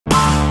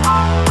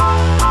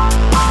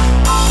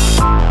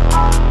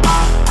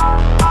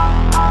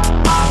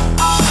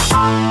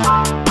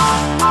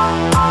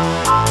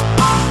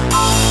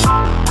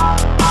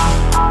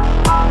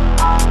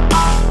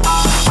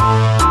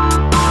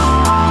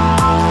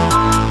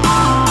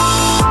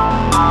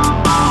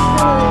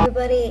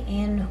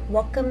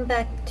Welcome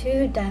back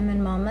to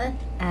Diamond Mama.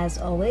 As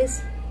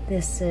always,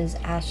 this is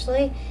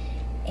Ashley,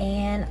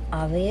 and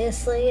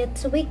obviously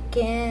it's a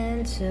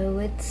weekend, so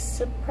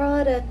it's a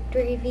product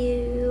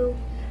review.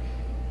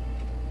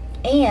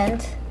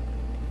 And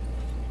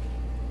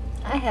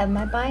I have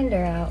my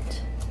binder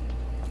out,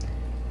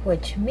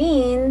 which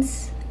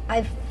means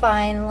I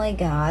finally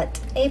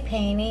got a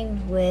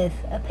painting with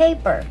a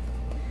paper.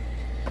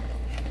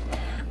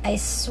 I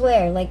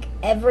swear, like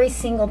every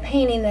single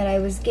painting that I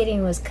was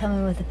getting was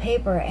coming with a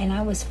paper, and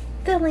I was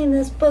filling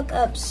this book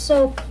up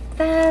so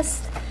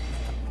fast.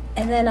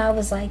 And then I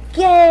was like,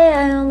 yay,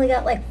 I only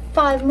got like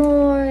 5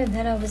 more. And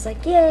then I was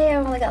like, yay, I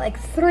only got like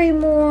 3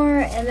 more.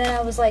 And then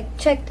I was like,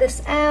 check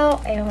this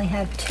out, I only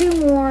have 2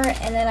 more,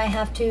 and then I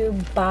have to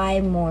buy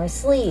more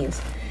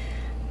sleeves.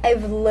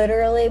 I've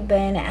literally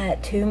been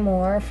at 2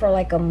 more for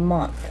like a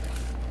month.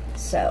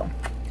 So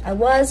I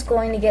was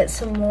going to get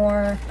some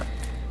more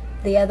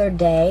the other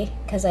day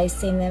because I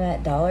seen them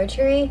at Dollar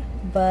Tree,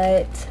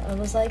 but I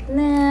was like,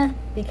 nah,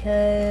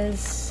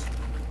 because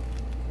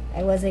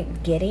I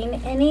wasn't getting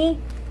any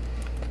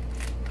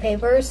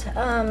papers.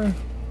 But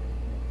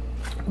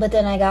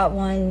then I got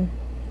one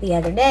the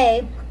other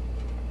day,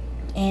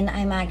 and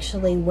I'm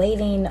actually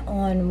waiting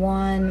on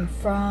one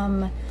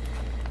from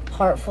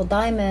Heartful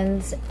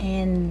Diamonds,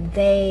 and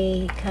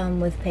they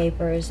come with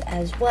papers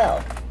as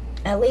well.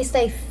 At least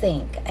I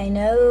think. I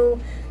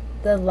know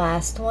the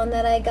last one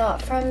that I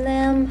got from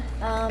them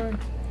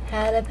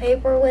had a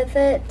paper with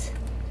it,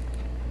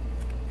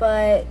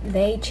 but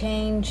they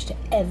changed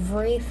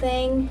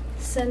everything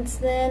since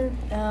then.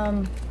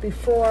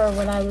 Before,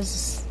 when I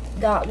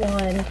got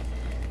one,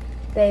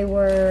 they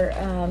were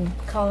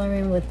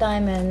coloring with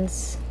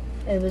diamonds.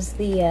 It was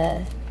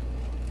the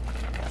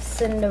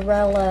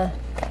Cinderella,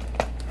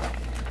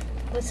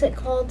 what's it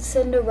called?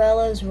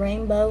 Cinderella's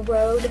Rainbow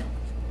Road.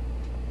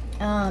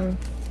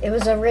 It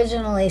was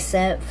originally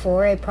sent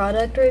for a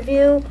product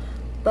review,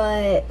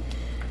 but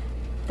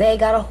they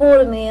got a hold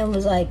of me and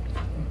was like,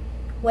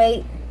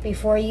 wait,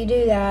 before you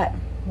do that,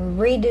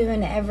 we're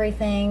redoing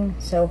everything,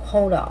 so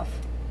hold off.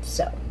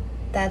 So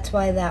that's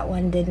why that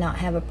one did not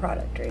have a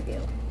product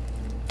review.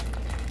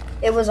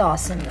 It was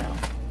awesome though,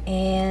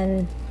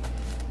 and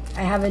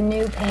I have a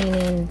new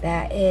painting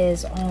that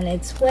is on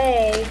its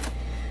way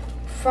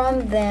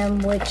from them,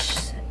 which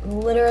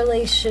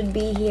literally should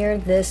be here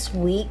this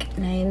week,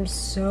 and I am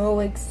so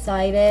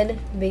excited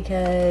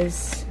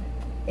because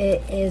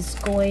it is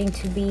going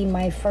to be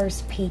my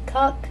first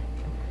peacock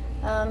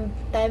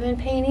diamond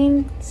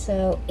painting.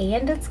 So,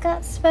 and it's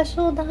got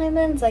special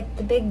diamonds, like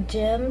the big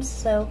gems,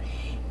 so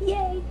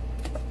yay,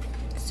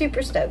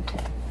 super stoked.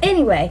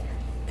 Anyway,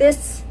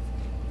 this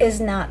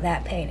is not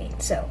that painting,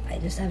 so I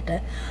just have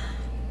to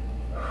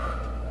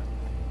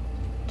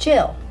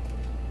chill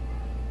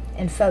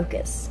and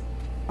focus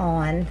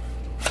on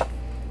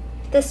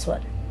this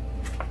one.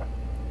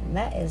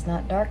 That is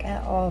not dark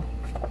at all.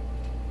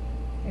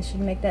 I should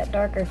make that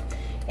darker.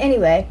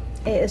 Anyway,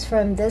 it is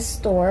from this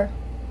store,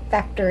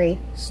 factory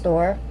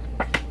store.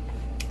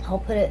 I'll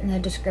put it in the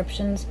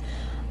descriptions.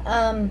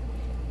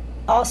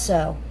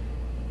 Also,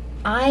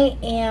 I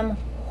am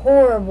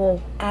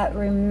horrible at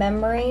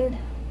remembering,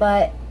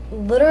 but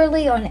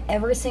literally on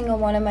every single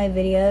one of my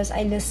videos,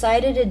 I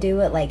decided to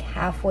do it like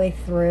halfway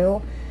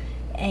through,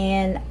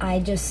 and I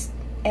just,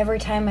 every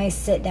time I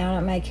sit down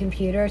at my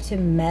computer to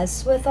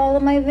mess with all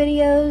of my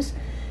videos,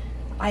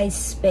 I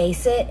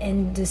space it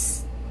and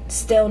just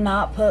still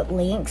not put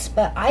links.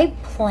 But I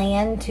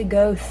plan to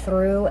go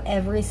through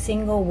every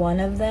single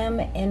one of them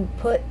and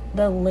put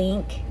the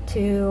link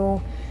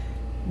to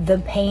the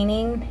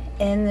painting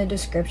in the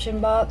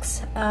description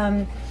box.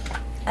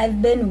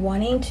 I've been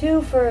wanting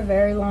to for a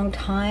very long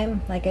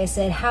time, like I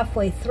said,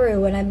 halfway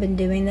through, and I've been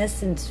doing this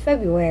since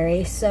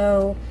February.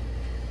 So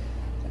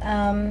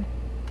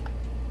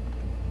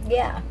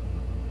yeah,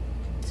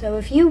 so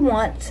if you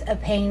want a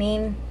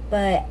painting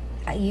but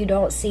you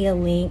don't see a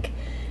link,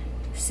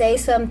 say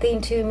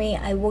something to me.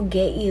 I will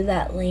get you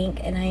that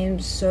link, and I am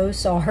so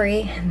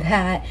sorry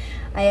that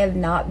I have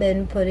not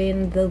been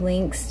putting the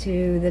links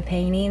to the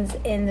paintings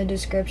in the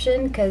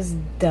description, because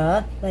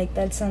duh, like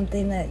that's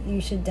something that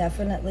you should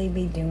definitely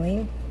be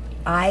doing.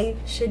 I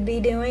should be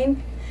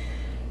doing.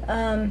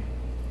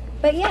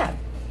 But yeah,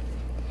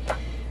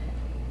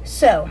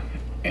 so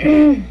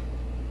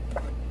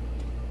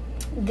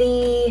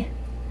the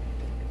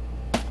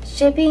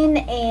shipping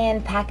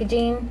and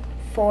packaging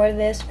for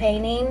this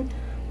painting,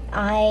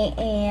 I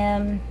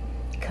am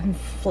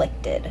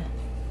conflicted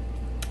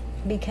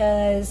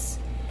because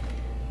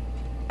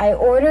I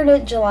ordered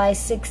it July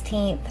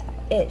 16th,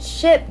 it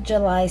shipped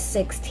July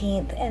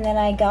 16th, and then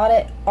I got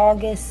it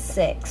August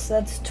 6th. So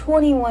that's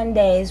 21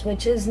 days,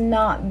 which is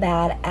not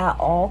bad at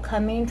all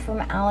coming from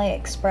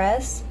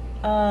AliExpress.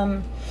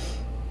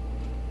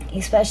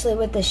 Especially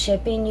with the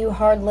shipping, you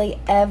hardly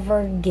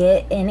ever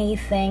get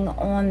anything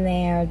on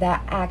there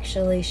that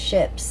actually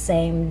ships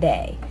same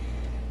day.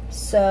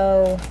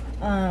 So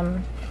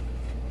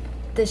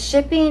the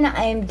shipping,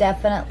 I am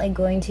definitely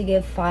going to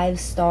give 5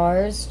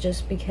 stars,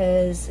 just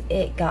because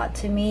it got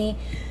to me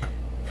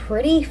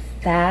pretty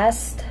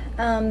fast.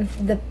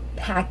 The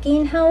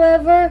packing,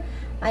 however,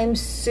 I'm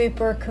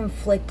super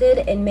conflicted,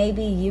 and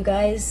maybe you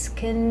guys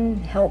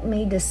can help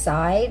me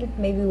decide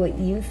maybe what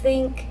you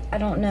think. I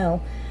don't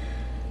know,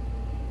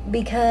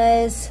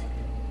 because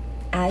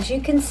as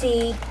you can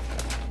see,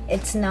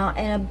 it's not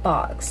in a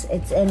box.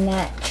 It's in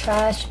that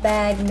trash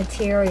bag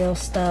material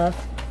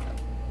stuff,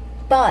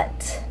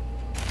 but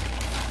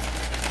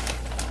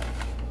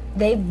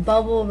they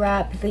bubble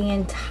wrapped the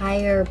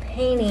entire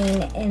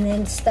painting and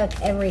then stuck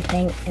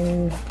everything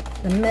in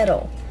the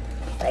middle.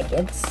 Like,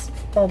 it's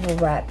bubble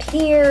wrap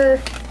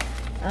here.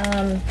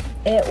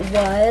 It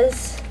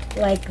was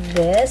like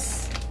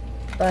this,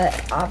 but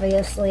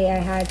obviously I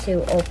had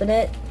to open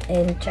it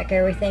and check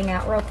everything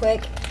out real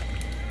quick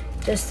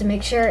just to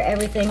make sure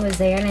everything was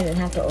there and I didn't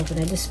have to open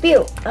a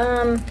dispute.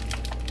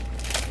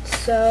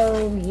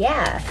 So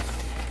yeah,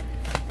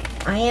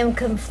 I am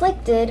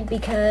conflicted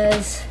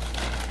because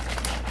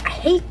I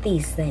hate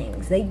these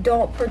things. They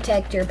don't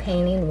protect your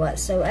painting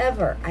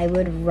whatsoever. I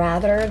would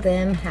rather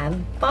them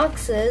have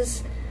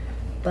boxes,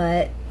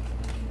 but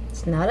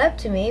it's not up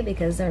to me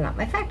because they're not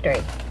my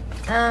factory.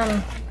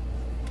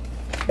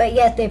 But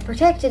yet they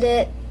protected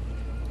it.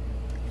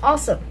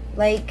 Awesome.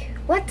 Like,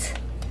 what?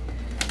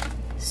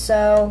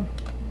 So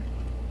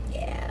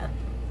yeah,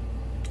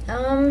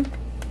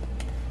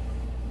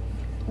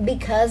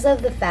 because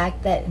of the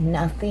fact that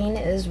nothing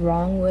is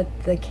wrong with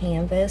the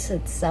canvas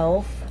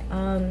itself,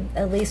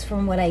 at least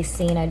from what I've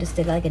seen, I just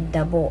did like I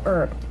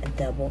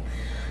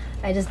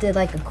just did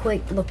like a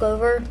quick look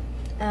over,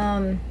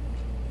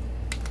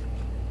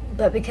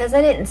 but because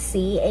I didn't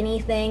see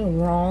anything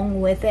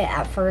wrong with it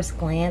at first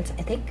glance,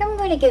 I think I'm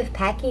going to give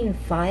packing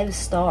 5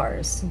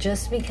 stars,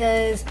 just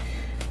because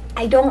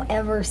I don't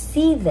ever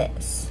see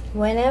this.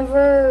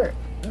 Whenever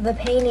the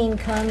painting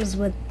comes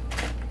with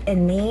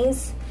in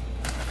these,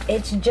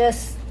 it's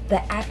just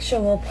the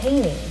actual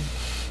painting.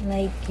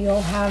 Like,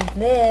 you'll have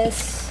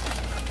this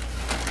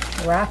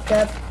wrapped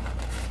up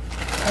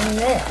in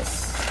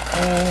this,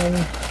 and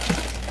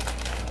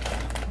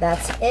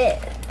that's it.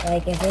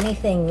 Like, if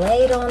anything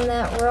laid on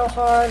that real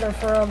hard or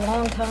for a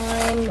long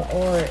time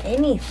or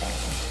anything,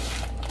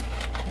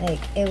 like,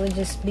 it would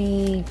just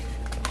be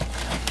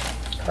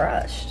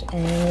crushed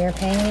and your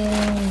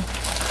painting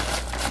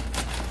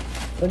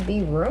would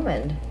be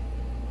ruined.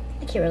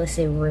 I can't really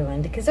say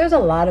ruined because there's a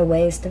lot of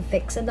ways to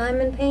fix a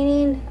diamond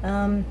painting,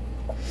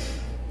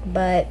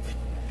 but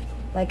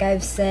like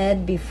I've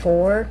said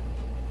before,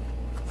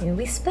 you know,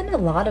 we spend a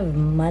lot of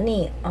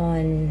money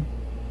on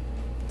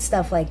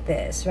stuff like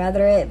this,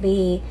 rather it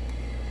be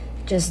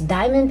just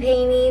diamond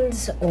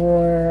paintings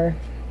or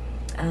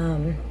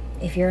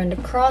if you're into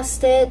cross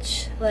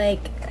stitch.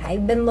 Like,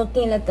 I've been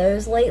looking at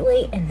those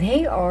lately and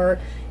they are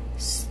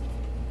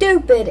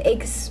stupid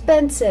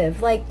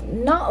expensive. Like,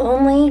 not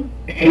only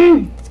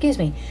excuse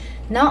me,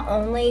 not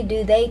only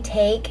do they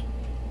take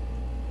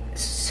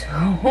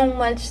so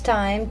much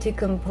time to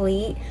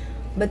complete,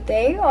 but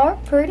they are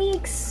pretty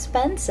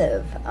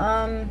expensive.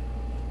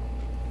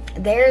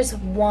 There's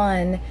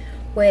one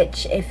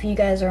which, if you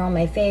guys are on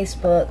my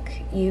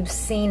Facebook, you've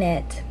seen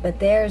it,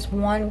 but there's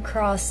one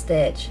cross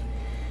stitch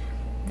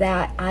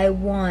that I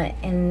want,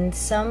 and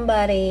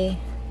somebody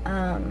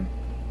on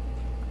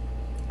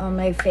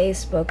my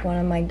Facebook, one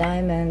of my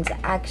diamonds,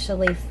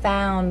 actually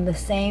found the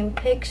same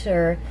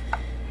picture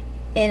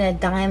in a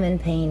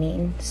diamond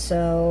painting.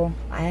 So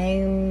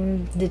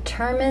I'm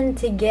determined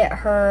to get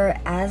her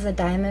as a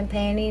diamond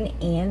painting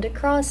and a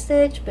cross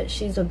stitch, but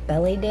she's a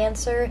belly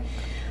dancer.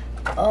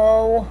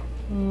 Oh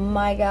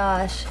my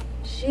gosh,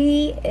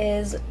 she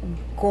is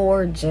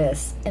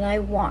gorgeous and I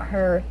want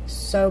her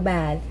so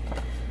bad.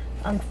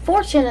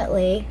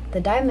 Unfortunately,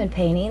 the diamond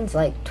painting's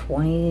like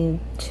 $22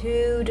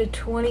 to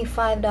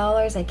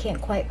 $25, I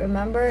can't quite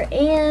remember,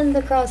 and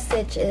the cross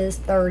stitch is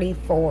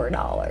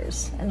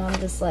 $34, and I'm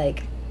just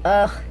like,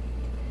 ugh,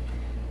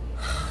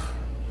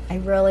 I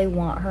really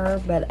want her,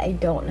 but I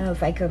don't know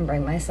if I can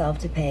bring myself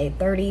to pay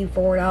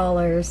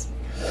 $34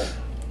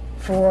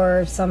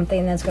 for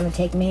something that's going to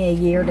take me a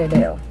year to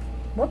do.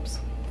 Whoops,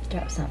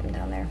 dropped something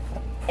down there.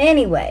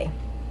 Anyway,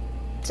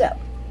 so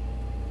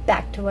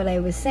back to what I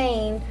was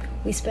saying.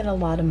 We spend a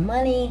lot of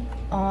money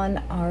on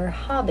our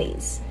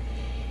hobbies,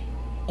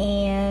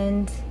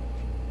 and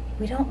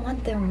we don't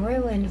want them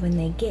ruined when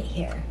they get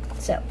here.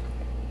 So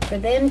for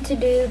them to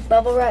do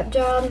bubble wrap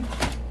job,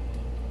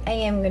 I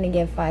am going to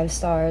give 5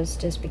 stars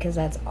just because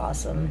that's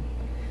awesome.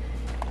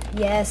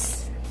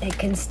 Yes, it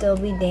can still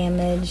be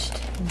damaged,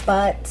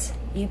 but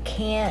you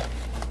can't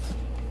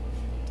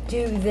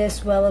do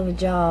this well of a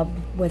job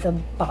with a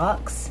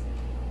box.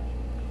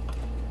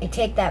 I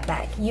take that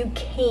back. You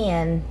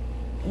can.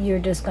 You're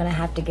just going to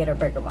have to get a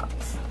bigger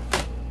box.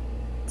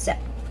 So,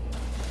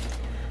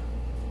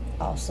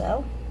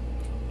 also,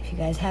 if you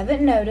guys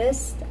haven't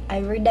noticed, I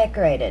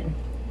redecorated.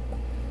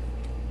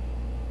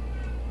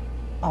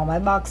 All my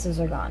boxes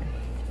are gone.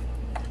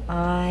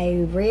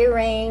 I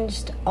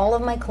rearranged all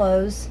of my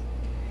clothes.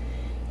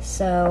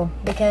 So,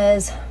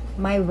 because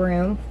my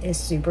room is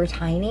super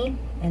tiny,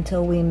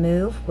 until we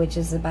move, which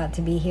is about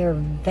to be here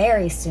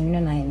very soon,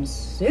 and I am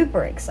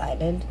super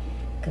excited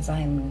because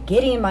I'm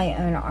getting my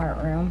own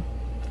art room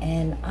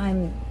and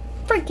I'm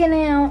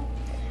freaking out.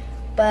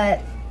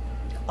 But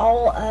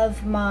all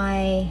of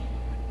my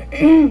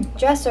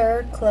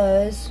dresser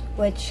clothes,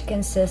 which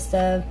consist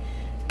of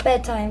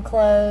bedtime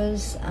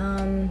clothes,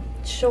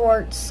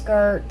 shorts,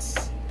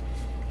 skirts,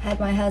 had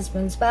my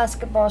husband's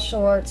basketball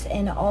shorts,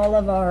 and all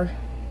of our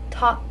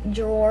top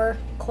drawer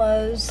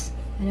clothes.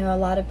 I know a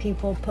lot of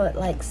people put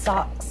like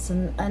socks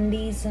and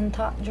undies in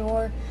top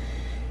drawer.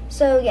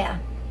 So yeah,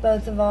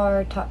 both of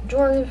our top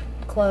drawer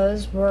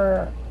clothes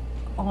were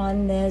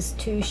on this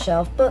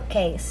 2-shelf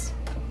bookcase.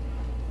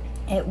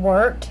 It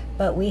worked,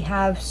 but we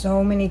have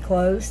so many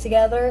clothes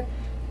together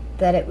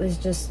that it was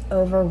just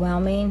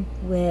overwhelming.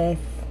 With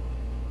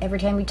every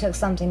time we took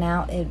something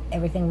out,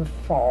 everything would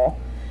fall.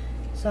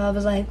 So I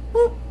was like,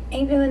 whoop,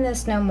 ain't doing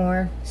this no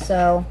more.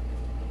 So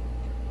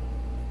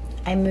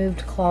I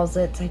moved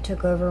closets. I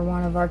took over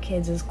one of our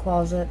kids'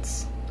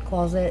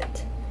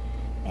 closet,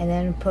 and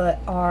then put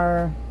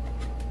our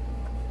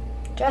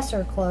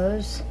dresser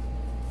clothes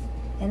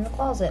in the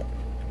closet.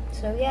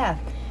 So yeah,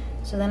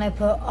 so then I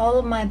put all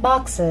of my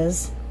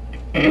boxes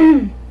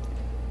on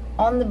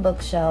the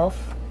bookshelf,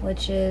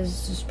 which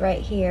is just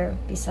right here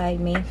beside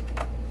me.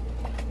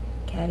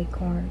 Catty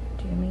corner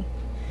to me.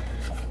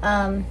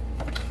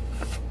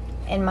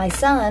 And my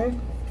son,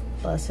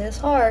 bless his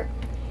heart,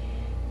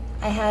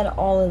 I had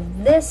all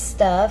of this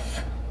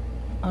stuff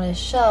on a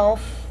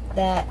shelf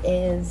that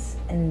is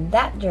in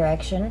that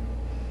direction,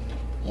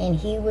 and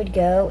he would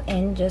go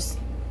and just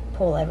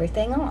pull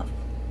everything off.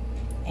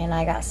 And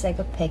I got sick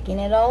of picking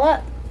it all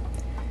up.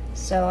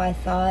 So I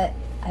thought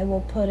I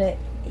will put it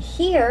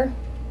here.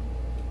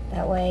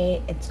 That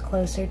way it's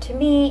closer to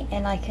me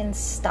and I can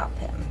stop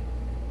him.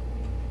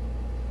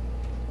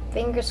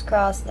 Fingers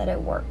crossed that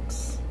it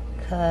works,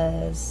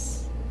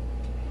 because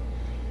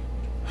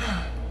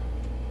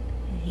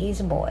he's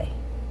a boy.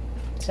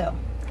 So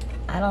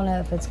I don't know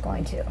if it's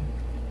going to.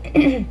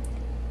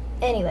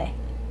 Anyway,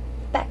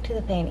 back to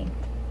the painting.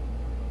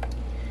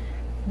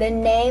 The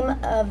name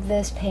of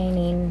this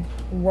painting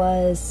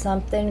was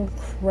something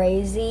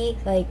crazy.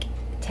 Like,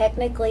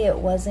 technically it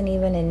wasn't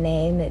even a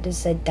name. It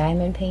just said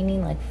diamond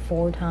painting like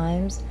 4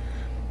 times.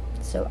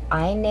 So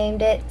I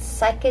named it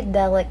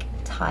Psychedelic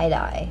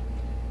Tie-Dye.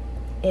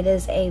 It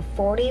is a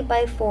 40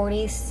 by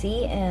 40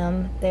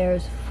 cm.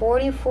 There's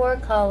 44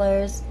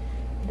 colors.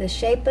 The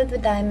shape of the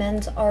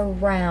diamonds are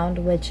round,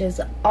 which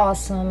is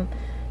awesome,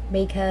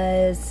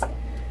 because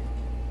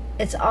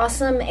it's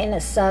awesome and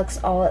it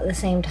sucks all at the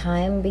same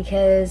time,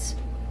 because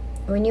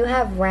when you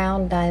have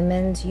round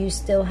diamonds, you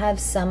still have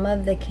some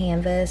of the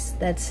canvas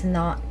that's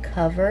not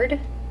covered.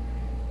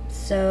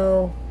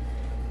 So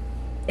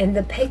in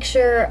the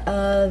picture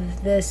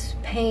of this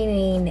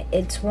painting,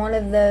 it's one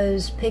of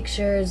those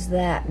pictures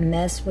that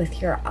mess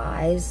with your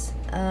eyes.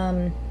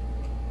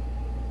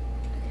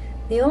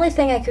 The only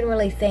thing I can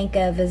really think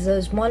of is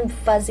those one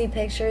fuzzy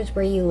pictures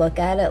where you look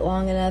at it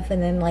long enough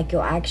and then like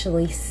you'll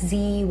actually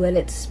see what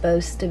it's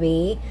supposed to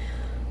be.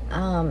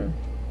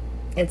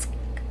 It's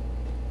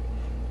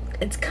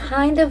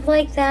kind of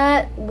like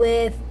that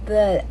with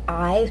the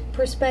eye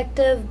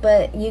perspective,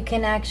 but you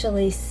can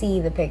actually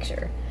see the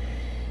picture.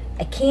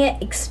 I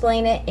can't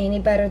explain it any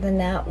better than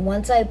that.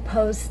 Once I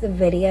post the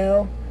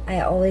video,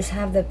 I always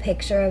have the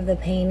picture of the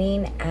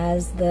painting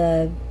as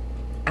the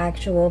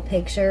actual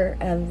picture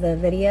of the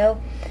video,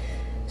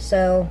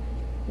 so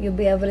you'll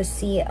be able to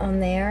see it on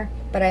there.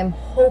 But I'm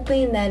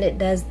hoping that it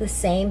does the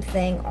same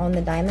thing on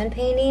the diamond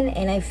painting,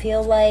 and I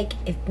feel like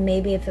if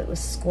it was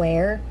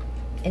square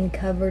and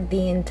covered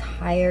the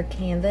entire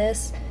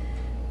canvas,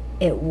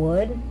 it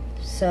would.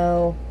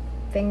 So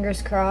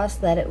fingers crossed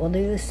that it will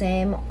do the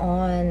same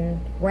on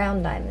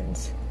round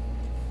diamonds.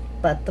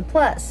 But the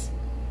plus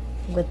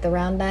with the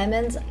round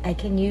diamonds, I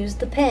can use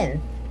the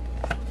pen,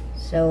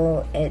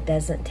 so it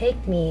doesn't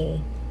take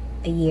me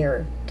a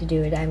year to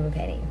do a diamond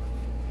painting.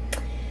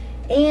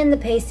 And the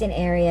pasting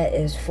area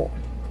is full.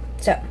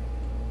 So,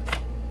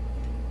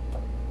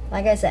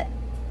 like I said,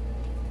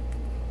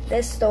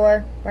 this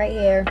store right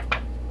here,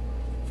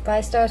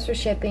 5 stars for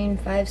shipping,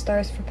 5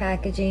 stars for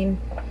packaging.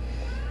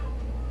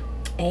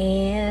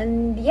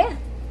 And yeah,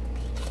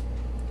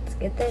 let's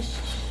get this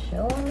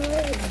show on the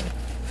road.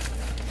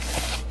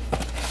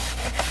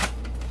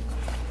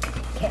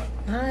 Okay,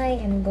 I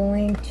am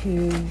going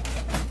to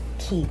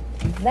keep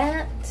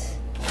that.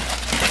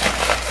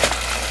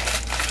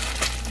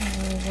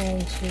 I'm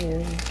going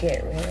to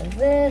get rid of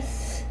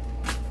this,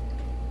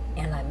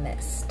 and I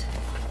missed.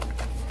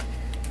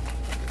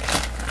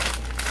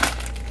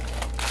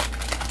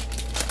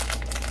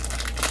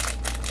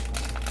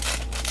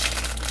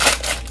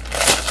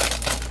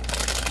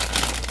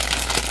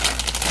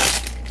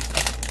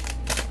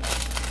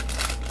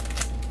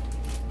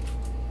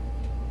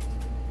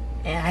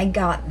 And I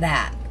got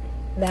that.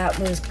 That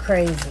was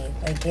crazy.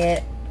 Like,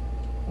 it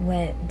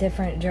went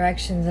different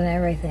directions and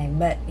everything,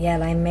 but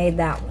yet I made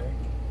that one.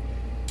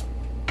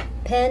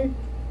 Pen.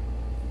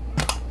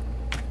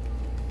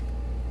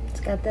 It's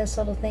got this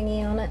little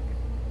thingy on it.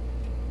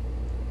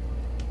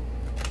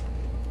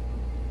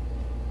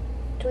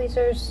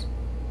 tweezers.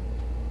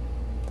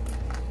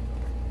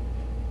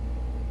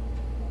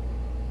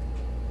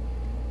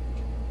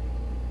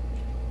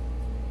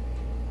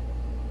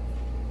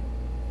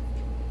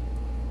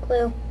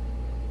 Glue.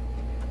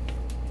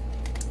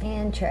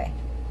 And tray.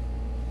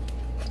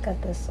 Got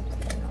this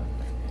upside down.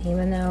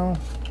 Even though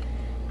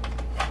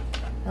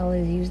I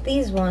always use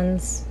these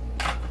ones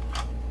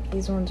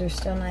are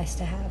still nice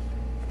to have.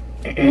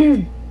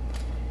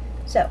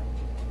 So,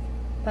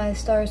 5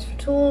 stars for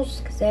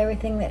tools, because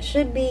everything that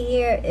should be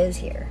here is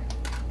here.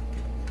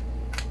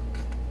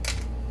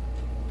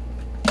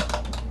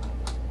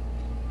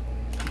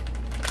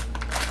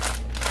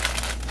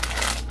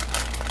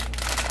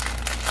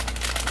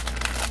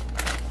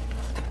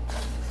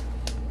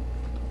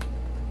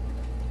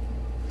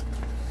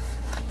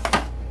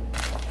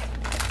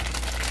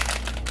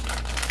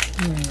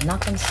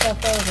 Knocking stuff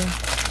over.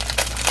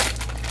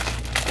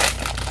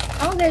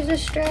 Oh, there's a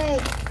stray.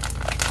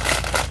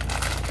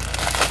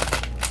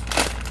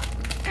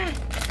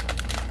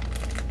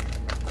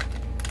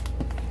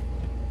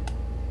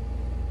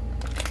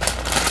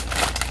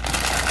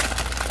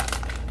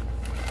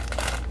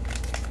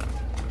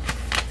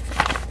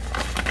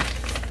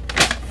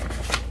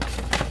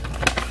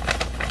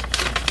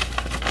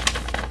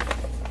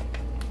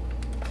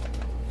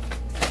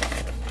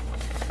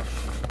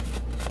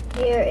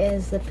 Here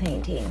is the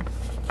painting.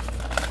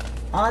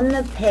 On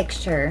the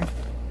picture,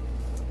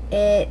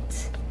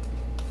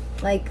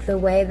 like the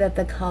way that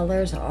the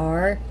colors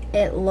are,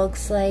 it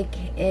looks like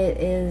it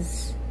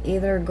is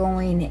either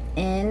going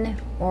in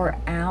or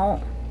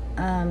out.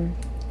 I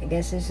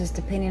guess it's just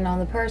depending on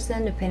the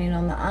person, depending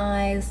on the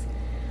eyes.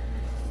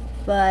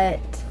 But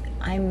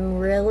I'm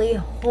really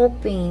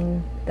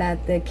hoping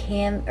that the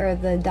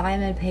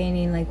diamond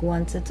painting, like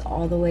once it's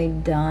all the way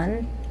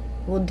done,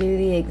 will do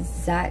the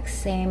exact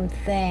same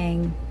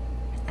thing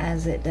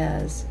as it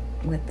does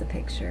with the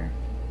picture.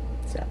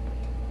 So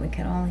we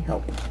can only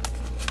hope.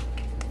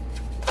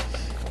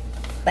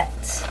 But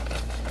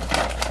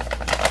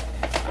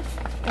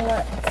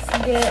let's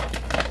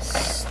get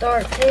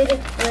started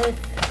with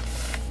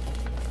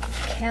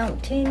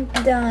counting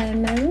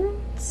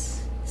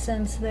diamonds,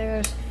 since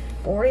there's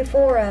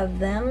 44 of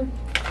them,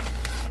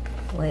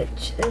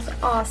 which is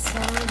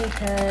awesome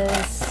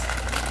because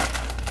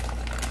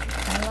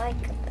I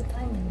like the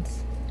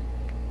diamonds.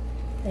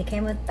 They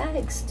came with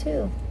bags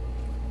too.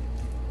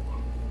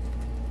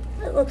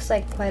 It looks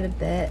like quite a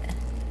bit.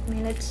 I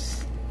mean,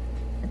 it's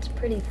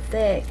pretty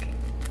thick.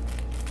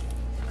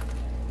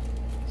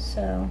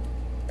 So,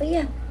 but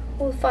yeah,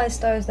 we'll 5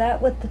 stars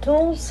that with the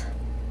tools.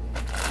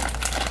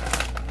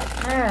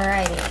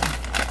 Alrighty.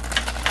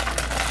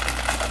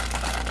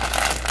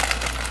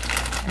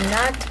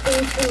 Not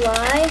going to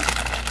lie,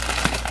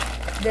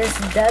 this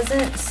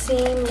doesn't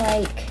seem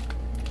like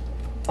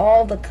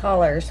all the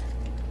colors.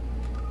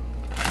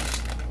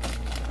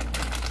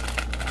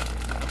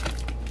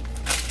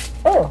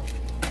 Oh,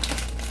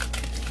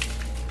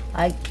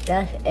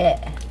 that's it.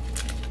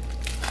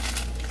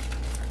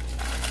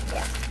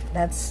 Yeah,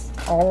 that's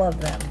all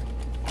of them.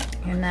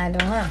 And I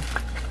don't know.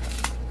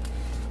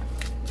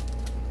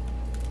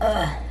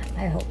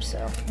 I hope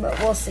so, but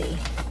we'll see.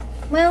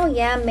 Well,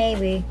 yeah,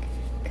 maybe,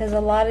 because a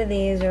lot of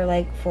these are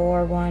like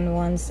 4, 1,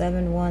 1,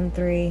 7, 1,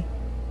 3,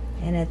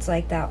 and it's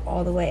like that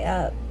all the way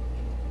up.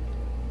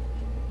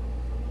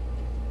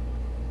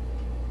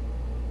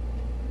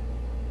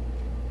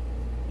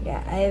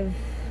 Yeah, I've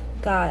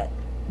got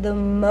the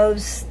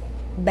most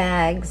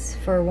bags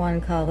for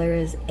one color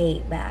is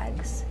 8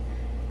 bags,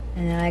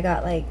 and then I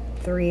got like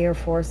 3 or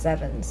 4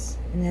 7s,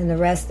 and then the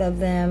rest of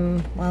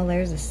them, well,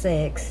 there's a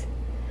 6,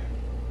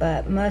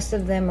 but most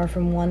of them are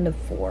from 1 to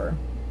 4,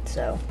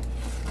 so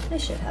I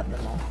should have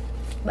them all,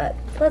 but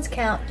let's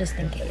count just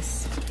in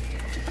case.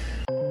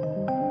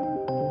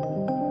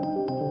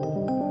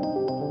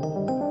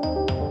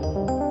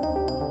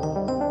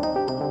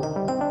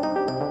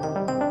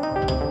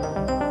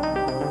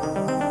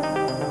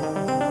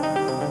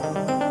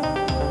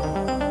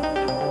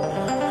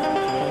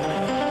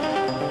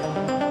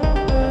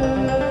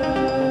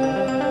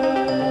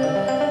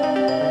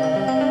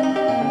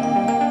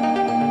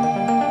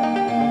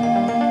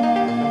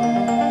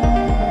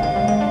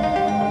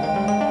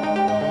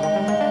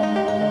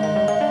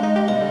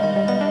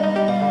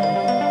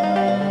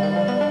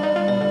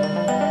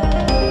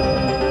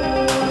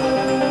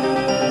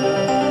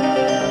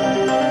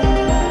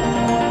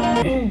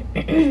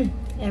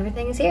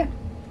 Everything is here.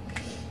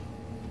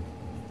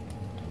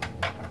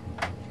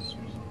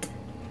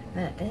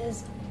 That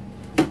is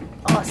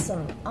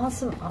awesome,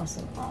 awesome,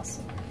 awesome,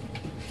 awesome.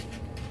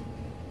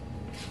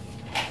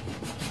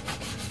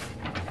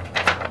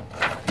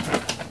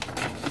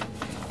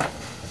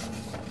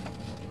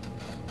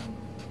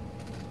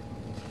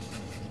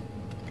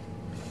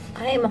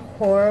 I am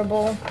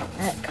horrible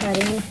at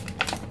cutting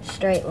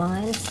straight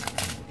lines.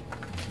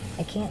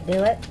 I can't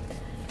do it.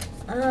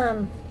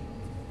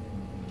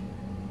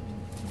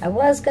 I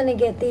was gonna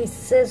get these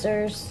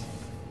scissors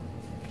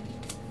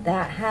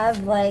that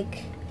have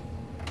like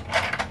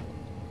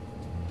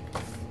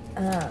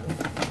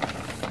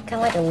kind of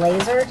like a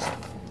laser,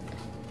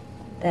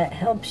 that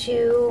helps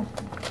you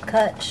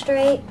cut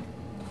straight.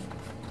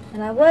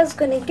 And I was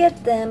going to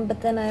get them,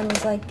 but then I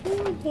was like,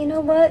 you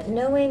know what?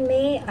 Knowing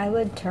me, I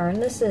would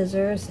turn the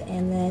scissors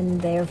and then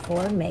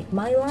therefore make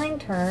my line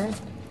turn.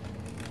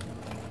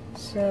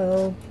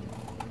 So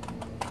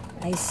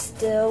I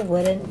still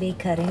wouldn't be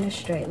cutting a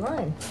straight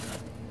line.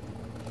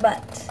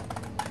 But,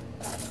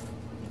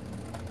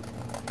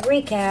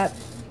 recap.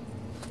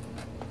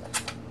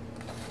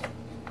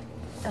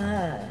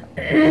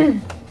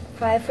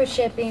 5 for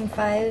shipping,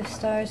 5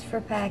 stars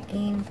for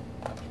packing,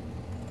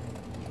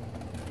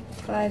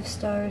 5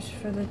 stars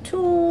for the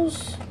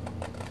tools,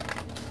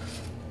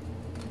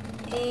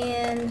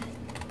 and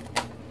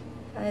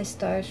 5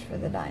 stars for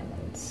the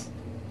diamonds.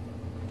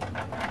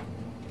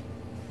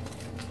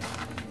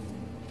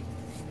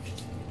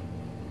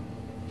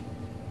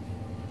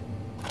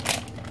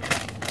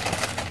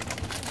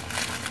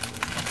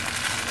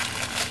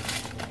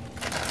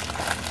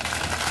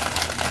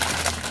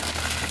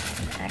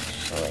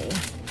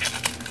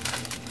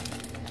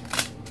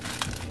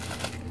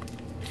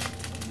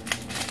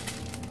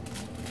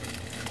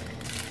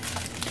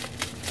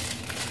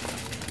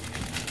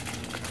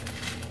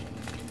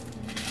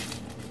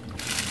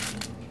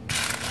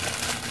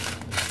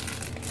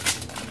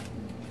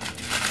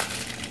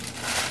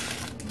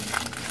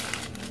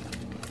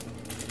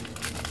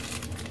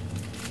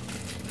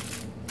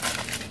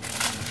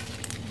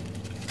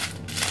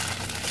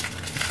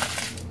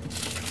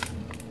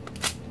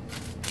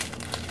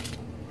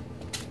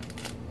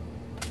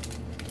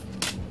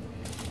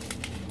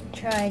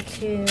 Try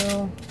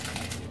to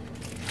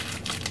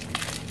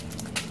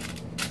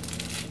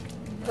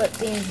put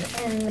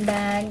these in the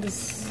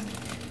bags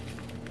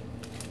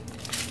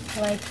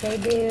like they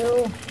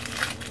do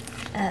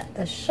at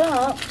the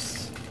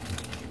shops.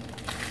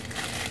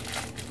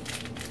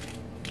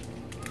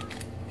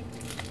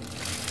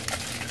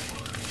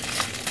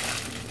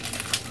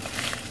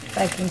 If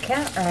I can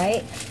count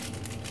right.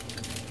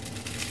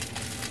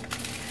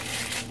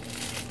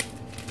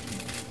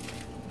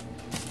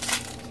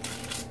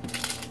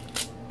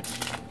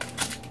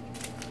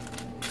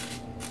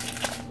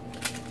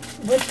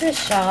 With the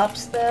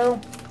shops though,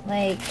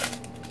 like,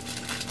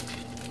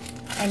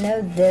 I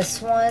know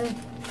this one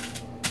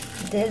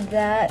did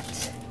that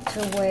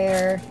to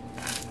where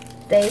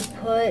they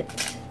put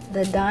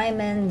the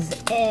diamonds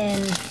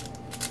in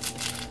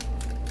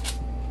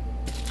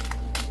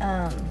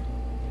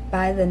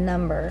by the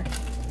number.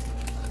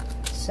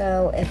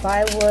 So if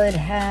I would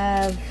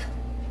have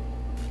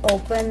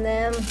opened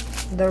them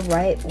the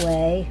right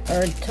way,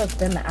 or took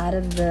them out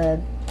of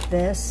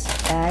this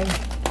bag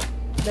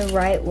the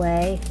right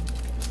way,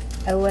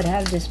 I would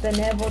have just been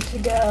able to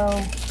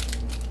go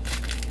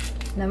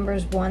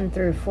numbers 1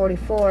 through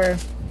 44,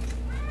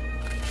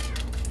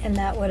 and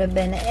that would have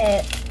been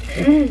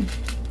it.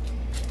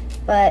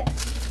 But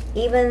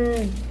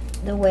even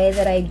the way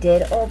that I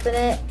did open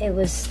it, it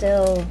was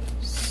still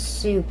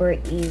super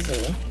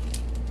easy.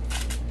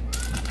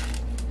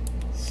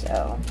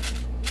 So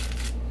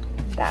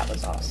that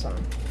was awesome.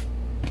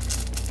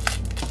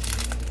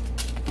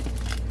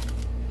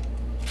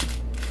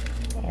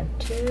 I have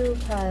 2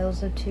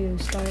 piles of 2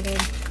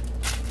 started.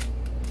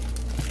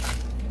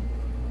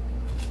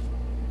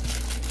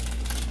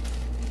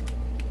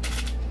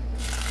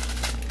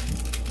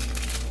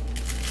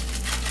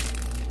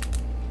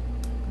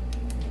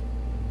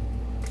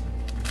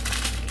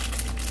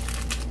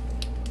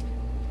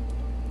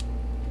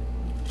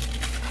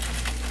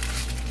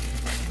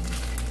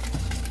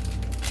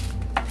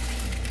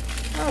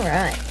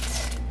 Alright,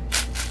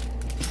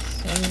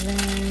 so then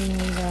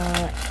we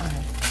got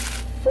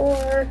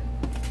 4,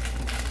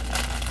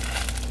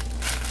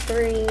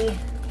 3,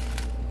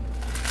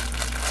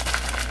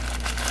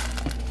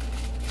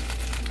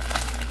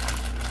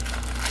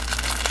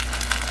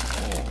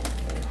 and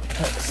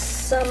put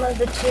some of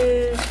the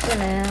 2s for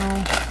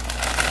now.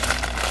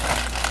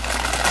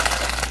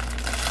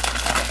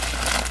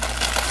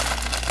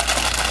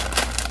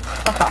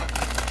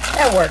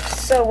 That works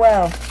so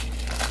well.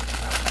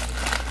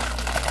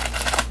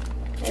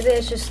 Maybe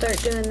I should start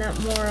doing that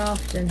more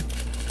often.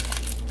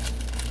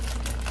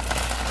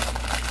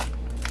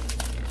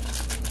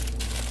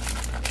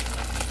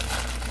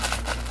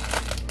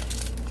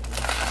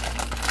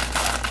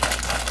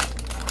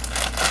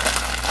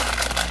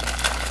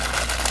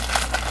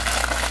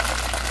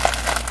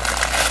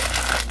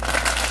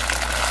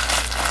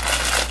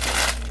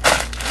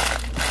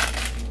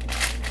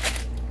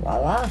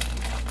 Voila.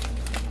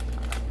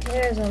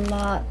 There's a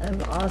lot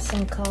of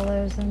awesome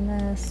colors in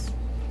this.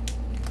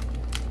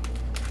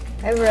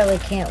 I really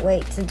can't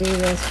wait to do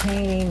this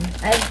painting.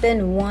 I've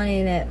been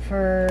wanting it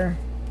for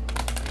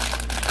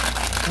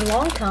a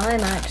long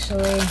time,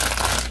 actually.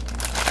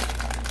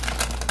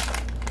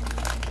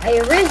 I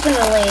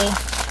originally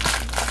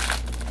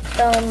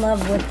fell in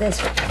love with this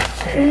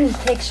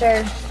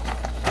picture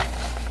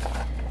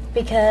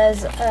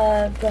because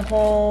of the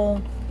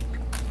whole,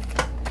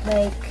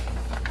 like,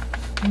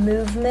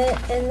 movement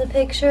in the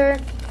picture.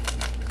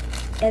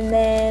 And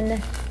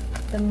then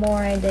the more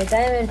I did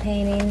diamond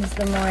paintings,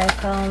 the more I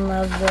fell in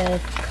love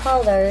with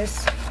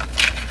colors.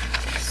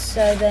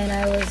 So then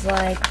I was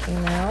like, you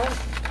know,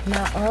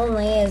 not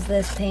only is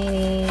this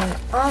painting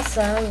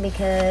awesome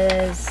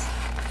because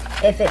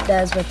if it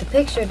does what the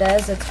picture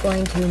does, it's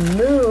going to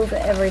move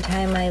every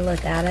time I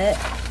look at it.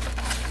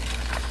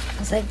 I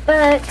was like,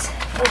 but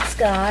it's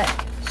got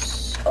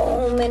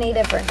so many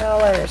different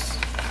colors.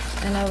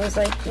 And I was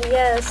like,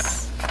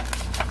 yes.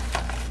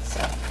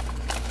 So,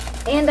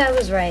 and I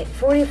was right.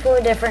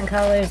 44 different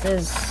colors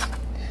is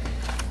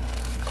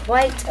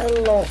quite a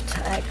lot,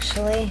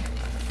 actually.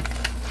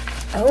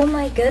 Oh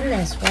my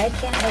goodness, why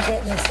can't I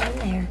get this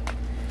in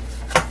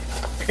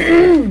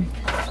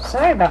there?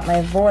 Sorry about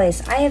my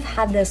voice. I have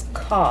had this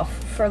cough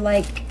for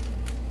like,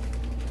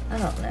 I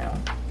don't know,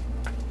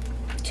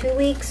 2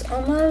 weeks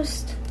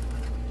almost.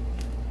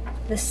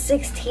 The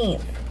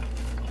 16th,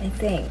 I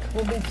think,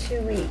 will be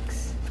 2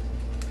 weeks.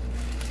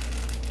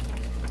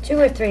 2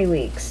 or 3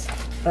 weeks,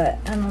 but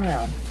I don't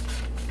know.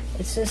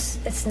 It's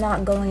just, it's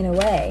not going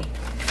away.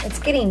 It's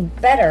getting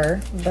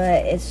better,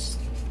 but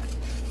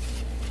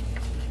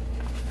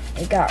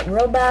it got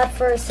real bad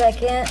for a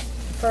second,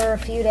 for a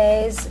few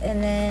days,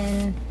 and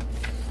then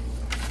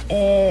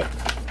it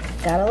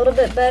got a little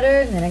bit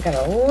better, and then it got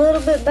a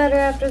little bit better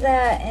after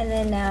that, and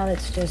then now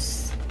it's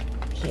just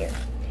here.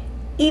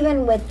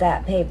 Even with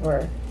that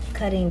paper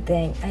cutting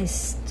thing, I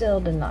still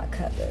did not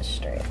cut this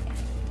straight.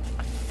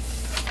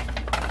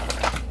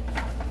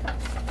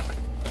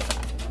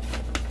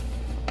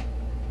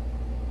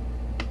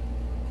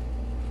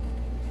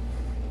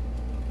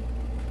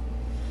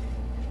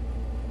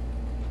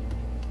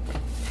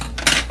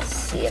 Let's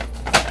see if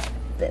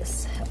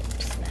this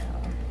helps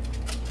now.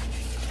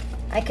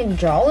 I can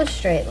draw a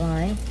straight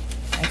line.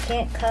 I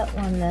can't cut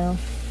one though.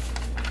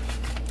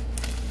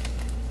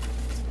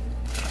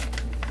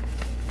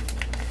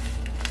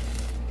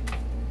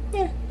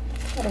 Yeah,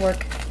 that'll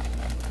work.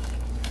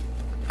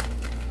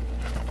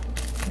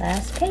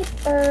 Last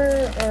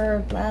paper,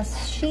 or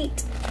last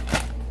sheet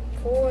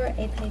for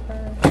a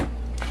paper.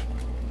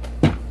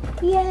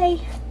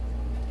 Yay!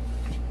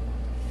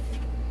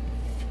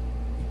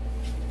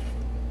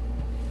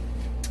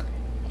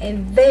 A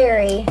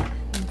very,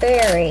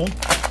 very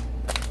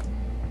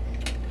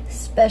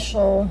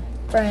special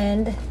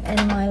friend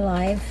in my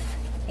life,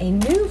 a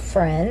new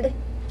friend,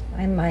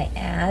 I might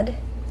add,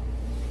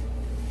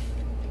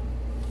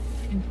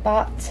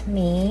 bought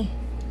me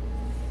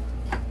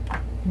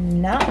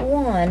not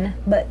one,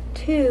 but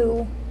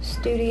 2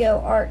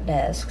 studio art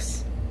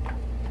desks,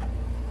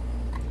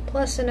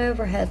 plus an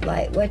overhead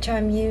light, which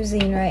I'm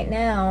using right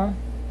now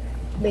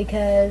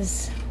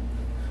because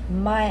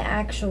my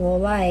actual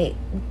light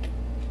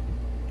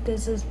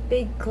does this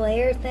big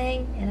glare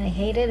thing and I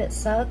hate it, it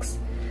sucks.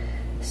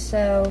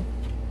 So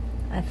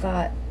I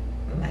thought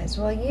might as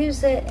well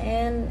use it,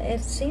 and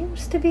it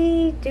seems to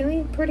be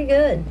doing pretty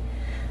good.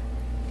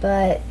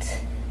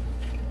 But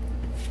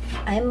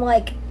I'm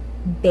like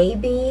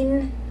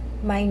babying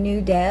my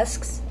new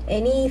desks.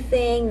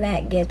 Anything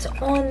that gets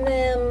on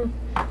them,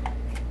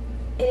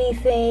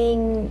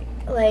 anything,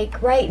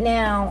 like right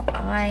now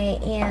I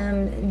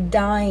am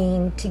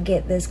dying to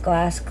get this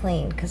glass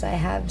clean because I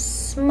have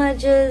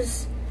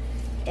smudges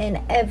and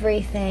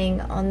everything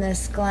on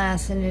this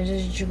glass and it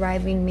is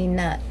driving me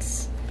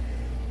nuts.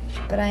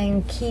 But I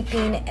am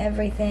keeping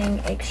everything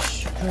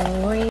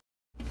extreme.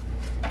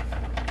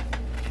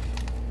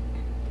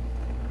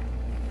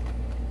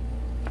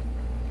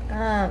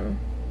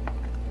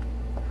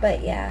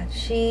 But yeah,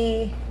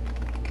 she's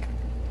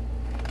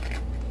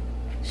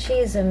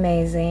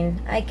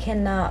amazing. I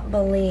cannot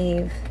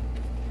believe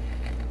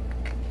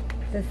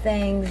the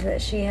things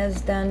that she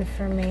has done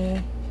for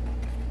me.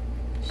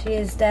 She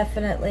is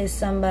definitely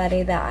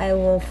somebody that I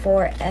will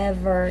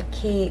forever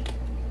keep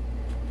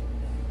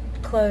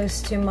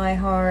close to my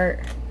heart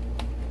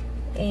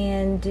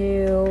and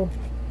do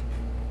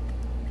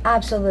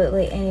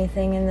absolutely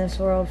anything in this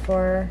world for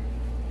her.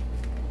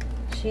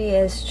 She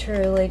is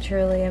truly,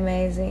 truly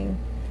amazing.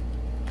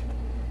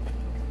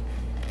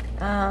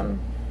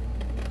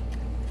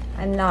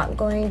 I'm not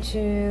going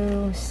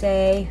to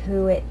say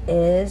who it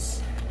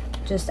is,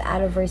 just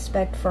out of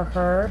respect for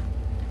her,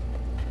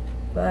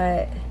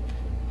 but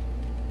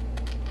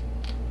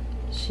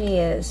she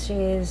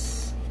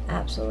is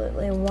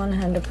absolutely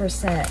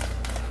 100%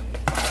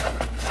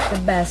 the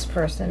best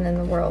person in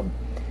the world.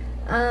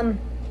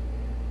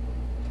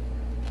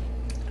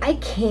 I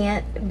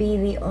can't be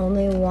the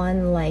only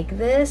one like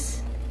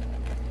this,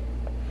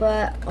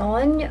 but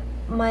on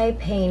my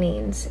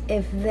paintings,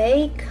 if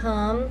they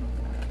come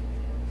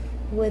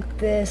with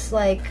this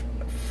like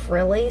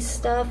frilly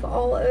stuff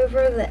all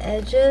over the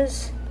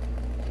edges,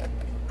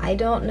 I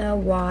don't know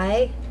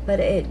why, but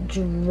it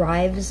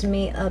drives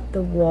me up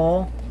the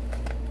wall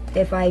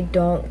if I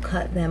don't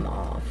cut them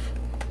off.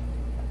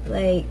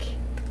 Like,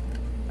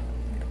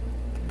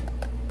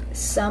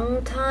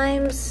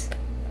 sometimes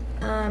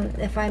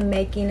if I'm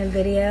making a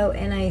video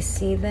and I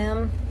see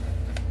them,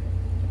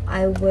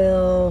 I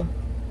will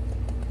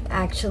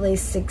actually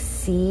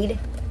succeed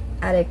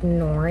at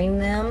ignoring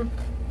them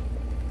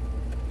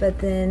but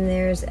then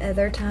there's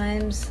other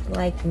times,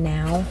 like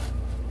now,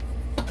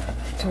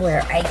 to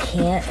where I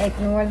can't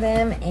ignore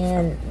them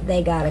and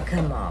they gotta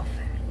come off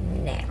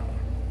now.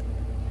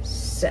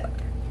 So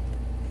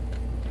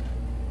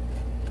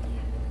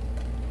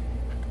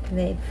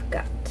they've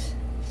got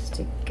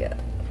to go.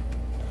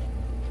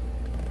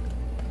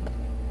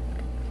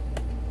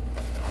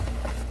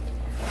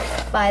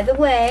 By the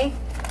way,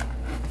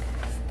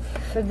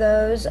 for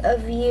those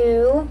of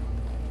you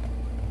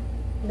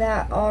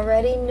that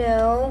already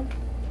know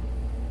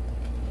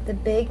the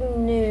big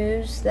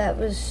news that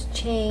was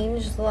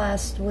changed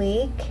last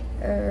week,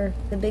 or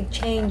the big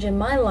change in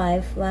my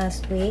life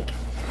last week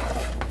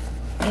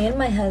and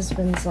my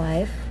husband's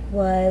life,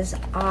 was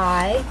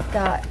I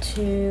got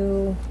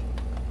to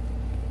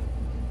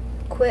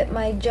quit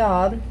my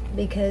job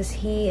because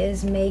he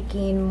is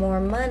making more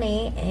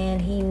money,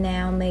 and he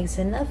now makes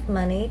enough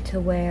money to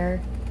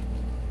where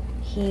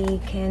he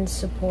can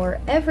support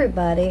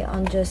everybody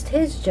on just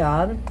his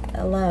job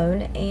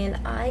alone, and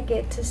I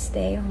get to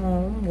stay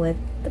home with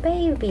the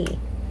baby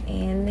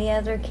and the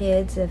other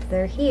kids if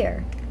they're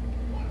here.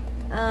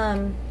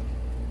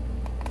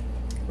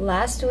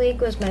 Last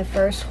week was my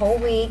first whole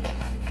week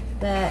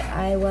that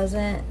I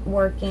wasn't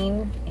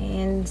working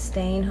and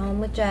staying home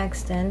with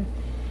Jackson.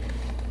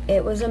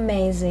 It was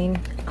amazing.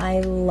 I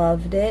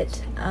loved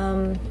it.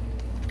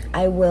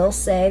 I will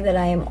say that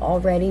I am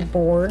already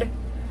bored.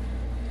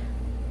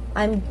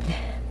 Okay,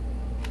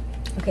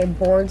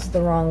 bored's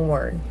the wrong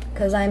word,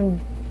 because I'm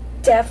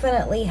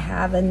definitely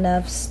have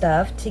enough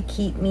stuff to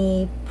keep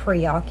me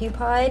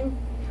preoccupied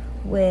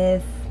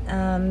with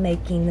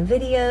making the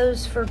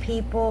videos for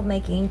people,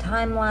 making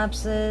time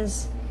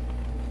lapses,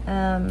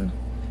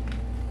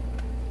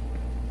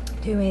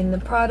 doing the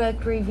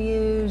product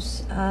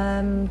reviews.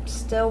 I'm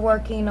still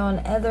working on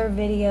other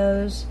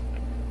videos.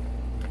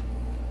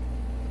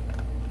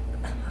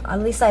 At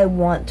least I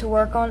want to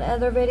work on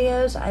other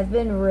videos. I've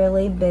been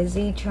really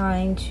busy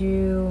trying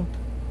to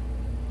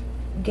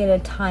get a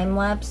time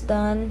lapse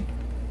done.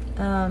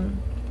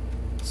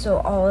 So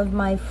all of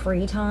my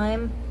free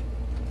time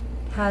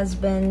has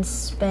been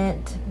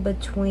spent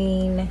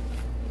between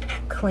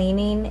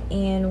cleaning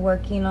and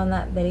working on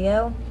that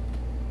video.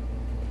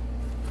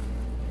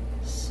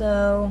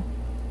 So,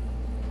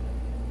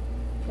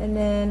 and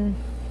then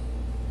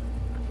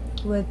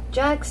with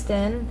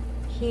Jackson,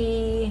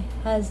 he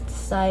has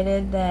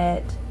decided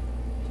that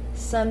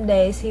some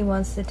days he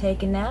wants to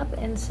take a nap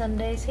and some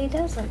days he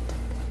doesn't.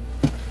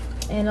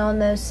 And on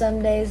those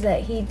some days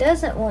that he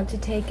doesn't want to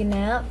take a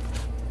nap,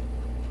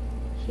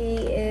 he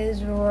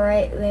is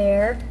right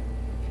there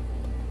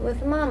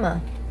with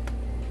Mama.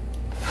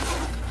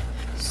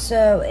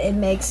 So it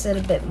makes it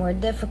a bit more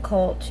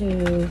difficult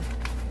to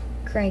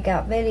crank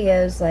out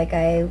videos like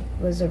I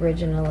was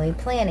originally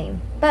planning.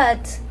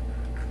 But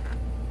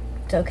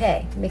it's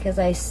okay, because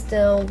I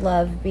still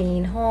love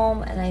being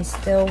home and I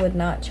still would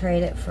not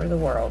trade it for the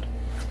world.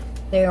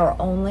 They are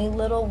only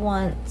little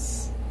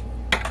once,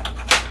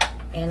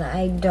 and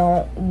I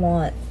don't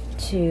want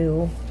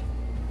to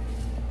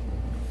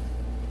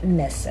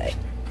miss it.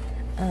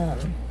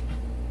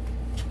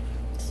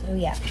 So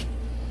yeah.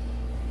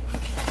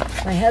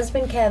 My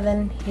husband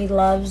Kevin, he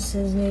loves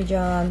his new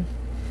job.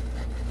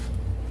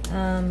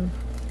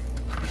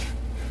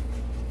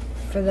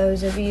 For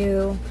those of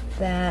you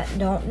that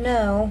don't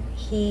know,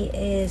 he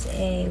is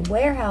a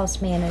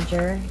warehouse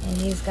manager, and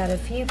he's got a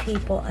few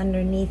people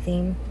underneath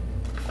him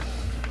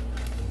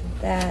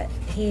that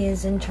he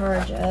is in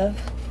charge of.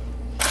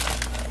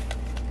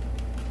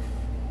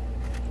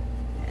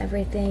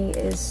 Everything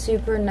is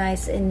super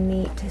nice and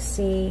neat to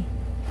see,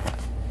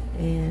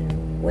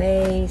 and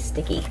way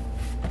sticky.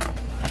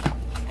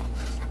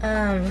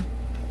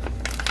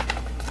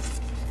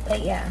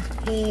 But yeah,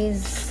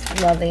 he's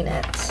loving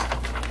it.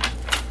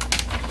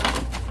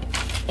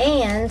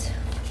 And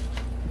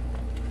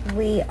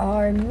we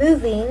are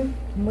moving.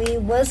 We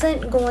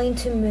wasn't going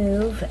to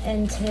move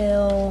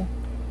until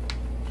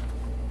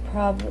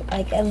probably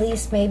like at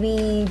least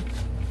maybe,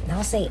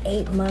 I'll say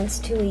 8 months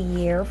to a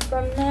year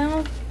from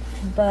now.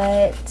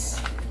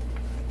 But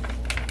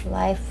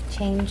life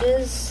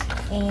changes,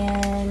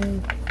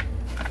 and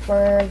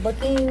we're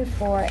looking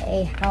for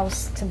a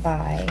house to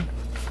buy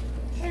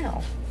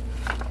now,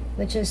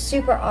 which is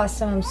super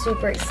awesome. I'm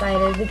super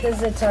excited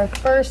because it's our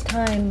first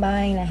time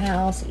buying a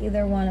house,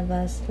 either one of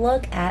us.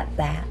 Look at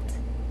that.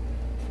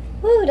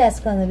 Woo, that's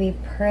going to be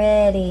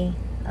pretty.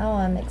 Oh,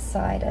 I'm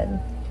excited.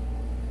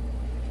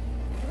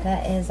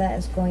 That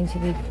is going to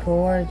be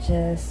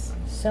gorgeous.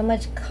 So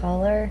much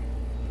color.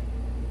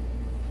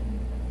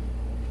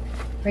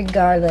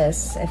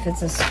 Regardless if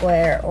it's a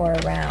square or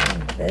a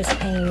round, this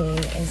painting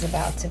is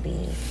about to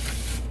be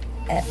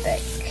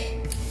epic.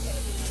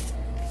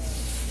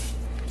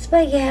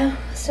 But yeah,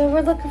 so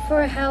we're looking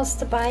for a house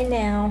to buy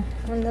now,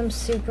 and I'm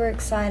super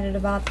excited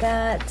about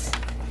that.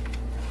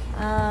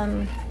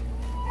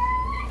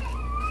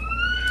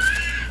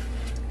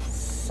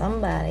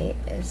 Somebody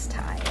is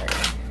tired.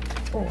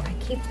 Oh, I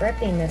keep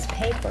ripping this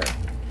paper.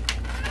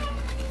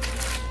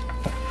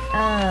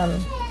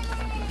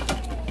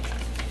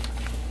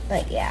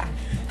 But yeah,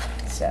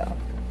 So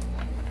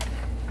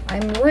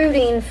I'm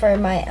rooting for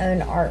my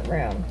own art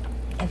room.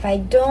 If I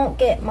don't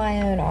get my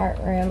own art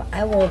room,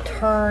 I will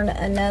turn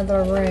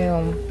another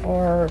room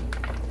or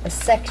a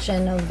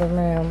section of the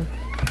room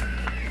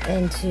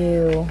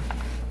into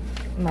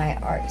my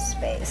art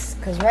space.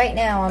 Because right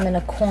now I'm in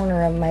a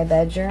corner of my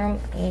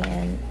bedroom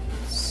and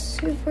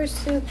super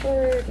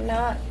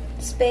not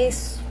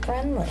space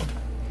friendly.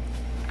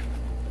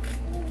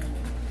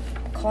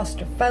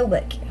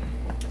 Claustrophobic.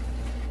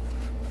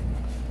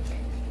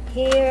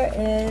 Here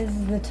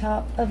is the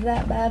top of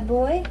that bad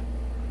boy.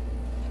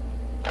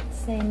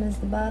 Same as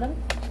the bottom.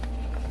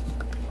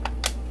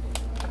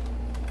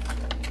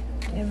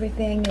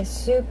 Everything is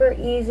super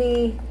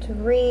easy to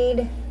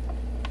read.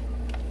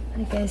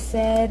 Like I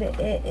said,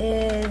 it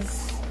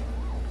is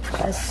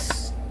a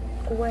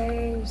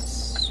square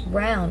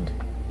round.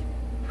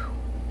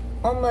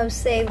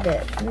 Almost saved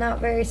it. Not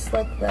very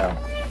slick though.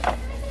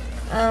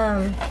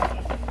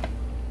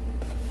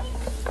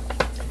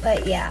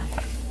 But yeah.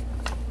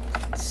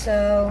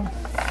 So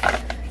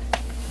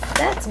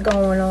that's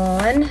going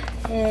on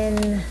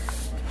in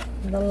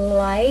the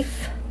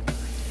life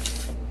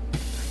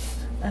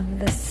of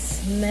the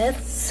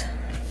Smiths.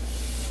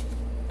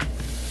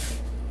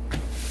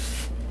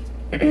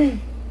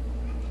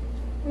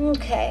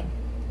 Okay,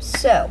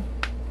 so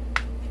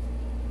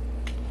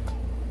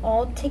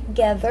all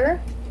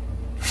together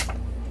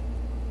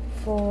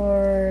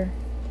for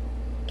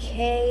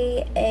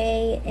KAMYYI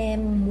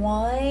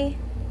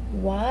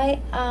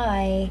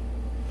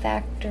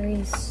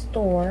Factory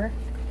Store.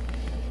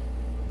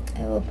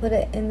 I will put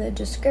it in the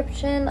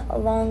description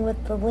along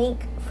with the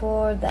link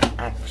for the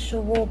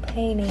actual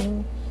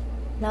painting,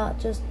 not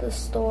just the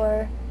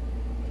store,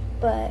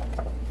 but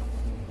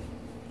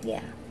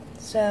yeah.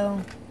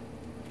 So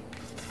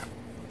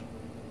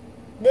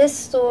this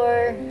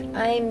store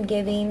I'm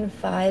giving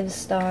 5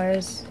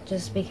 stars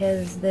just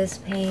because this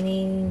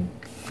painting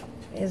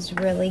is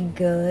really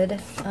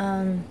good.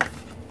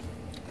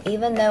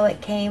 Even though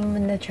it came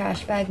in the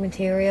trash bag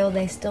material,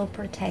 they still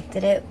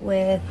protected it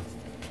with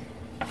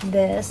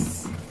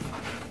this,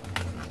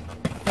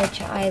 which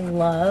I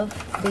love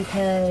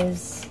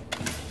because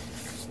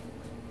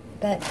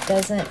that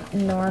doesn't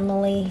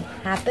normally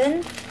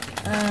happen.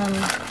 I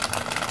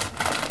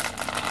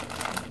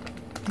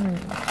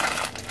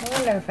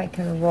wonder if I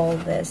can roll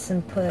this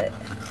and put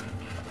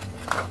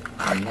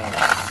in there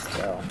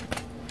still.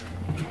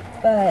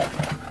 But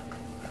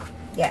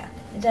yeah,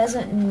 it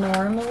doesn't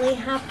normally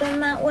happen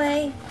that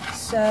way,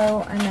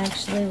 so I'm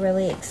actually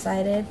really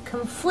excited,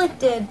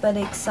 conflicted but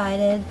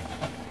excited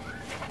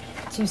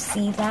to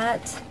see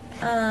that.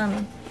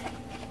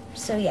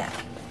 So yeah,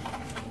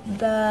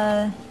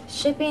 the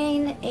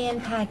shipping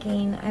and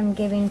packing I'm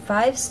giving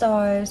 5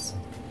 stars,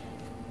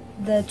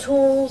 the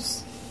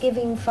tools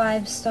giving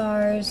 5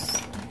 stars,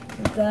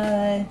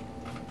 the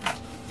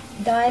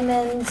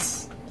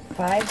diamonds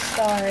 5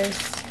 stars.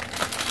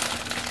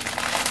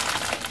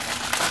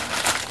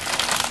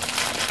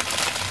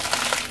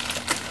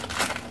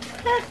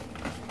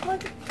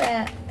 Look at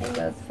that, they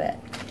both fit.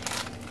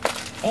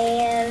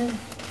 And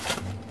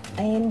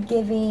I am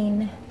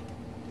giving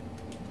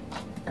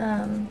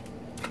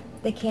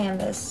the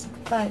canvas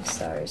 5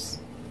 stars.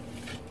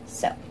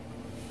 So,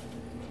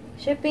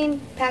 shipping,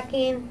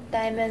 packing,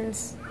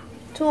 diamonds,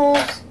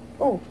 tools,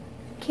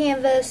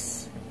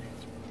 canvas,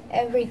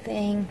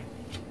 everything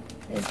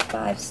is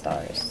 5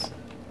 stars.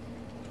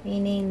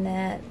 Meaning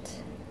that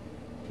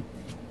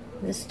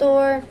the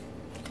store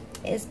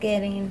is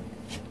getting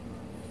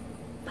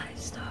 5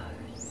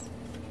 stars.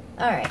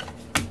 Alright,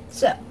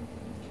 so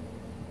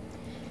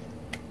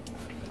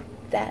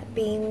that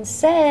being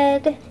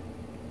said,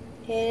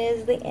 it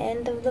is the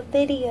end of the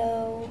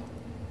video.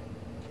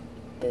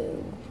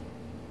 Boo.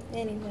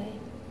 Anyway.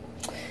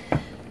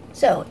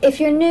 So, if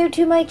you're new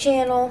to my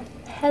channel,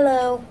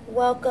 hello,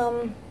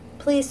 welcome.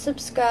 Please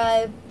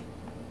subscribe.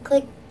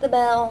 Click the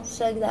bell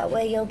so that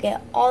way you'll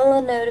get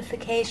all the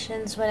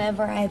notifications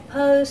whenever I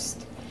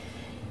post.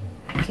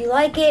 If you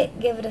like it,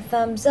 give it a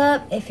thumbs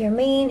up. If you're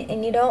mean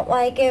and you don't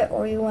like it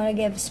or you want to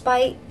give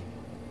spite,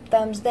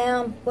 thumbs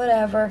down,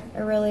 whatever. I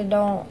really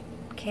don't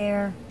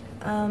care.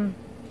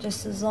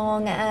 Just as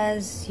long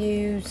as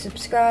you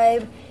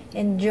subscribe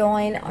and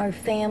join our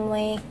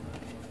family.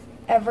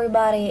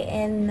 Everybody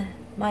in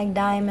my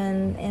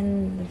Diamond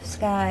in the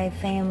Sky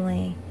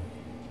family,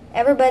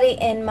 everybody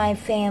in my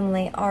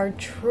family are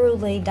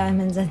truly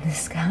diamonds in the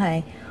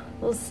sky.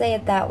 We'll say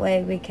it that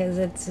way because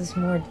it's just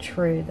more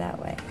true that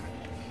way.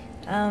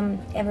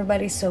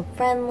 Everybody's so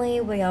friendly.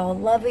 We all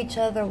love each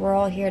other. We're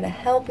all here to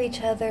help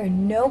each other.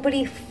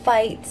 Nobody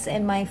fights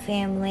in my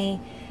family.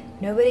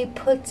 Nobody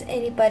puts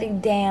anybody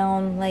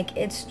down. Like,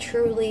 it's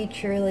truly,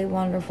 truly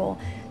wonderful.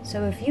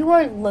 So if you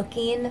are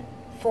looking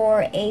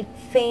for a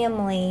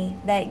family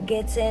that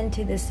gets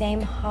into the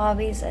same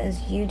hobbies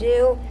as you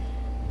do,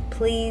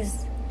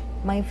 please,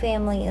 my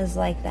family is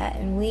like that,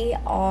 and we're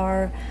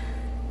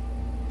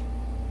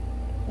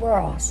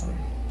awesome.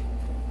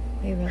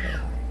 We really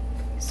are.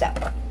 So,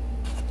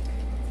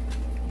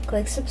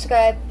 click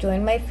subscribe,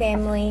 join my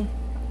family,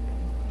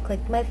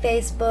 click my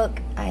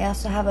Facebook. I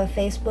also have a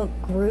Facebook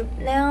group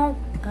now.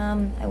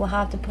 I will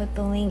have to put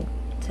the link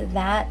to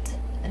that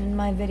in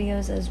my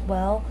videos as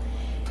well.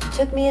 It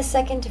took me a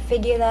second to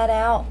figure that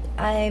out.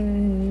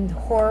 I'm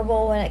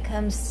horrible when it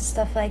comes to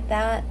stuff like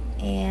that,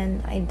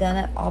 and I've done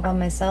it all by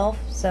myself.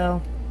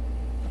 So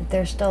if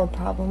there's still a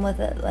problem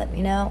with it, let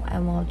me know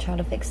and we'll try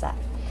to fix that.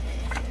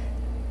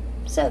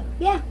 So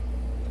yeah,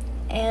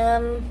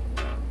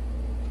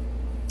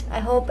 I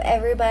hope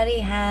everybody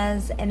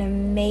has an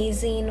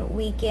amazing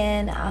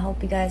weekend. I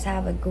hope you guys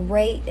have a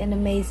great and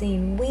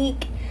amazing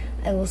week.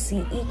 I will see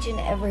each and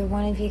every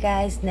one of you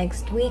guys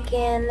next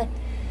weekend.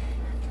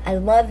 I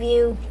love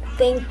you.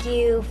 Thank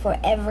you for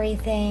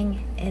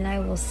everything. And I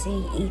will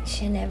see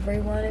each and every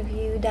one of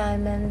you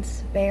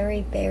diamonds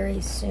very,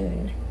 very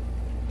soon.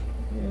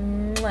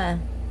 Mwah.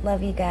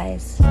 Love you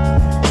guys.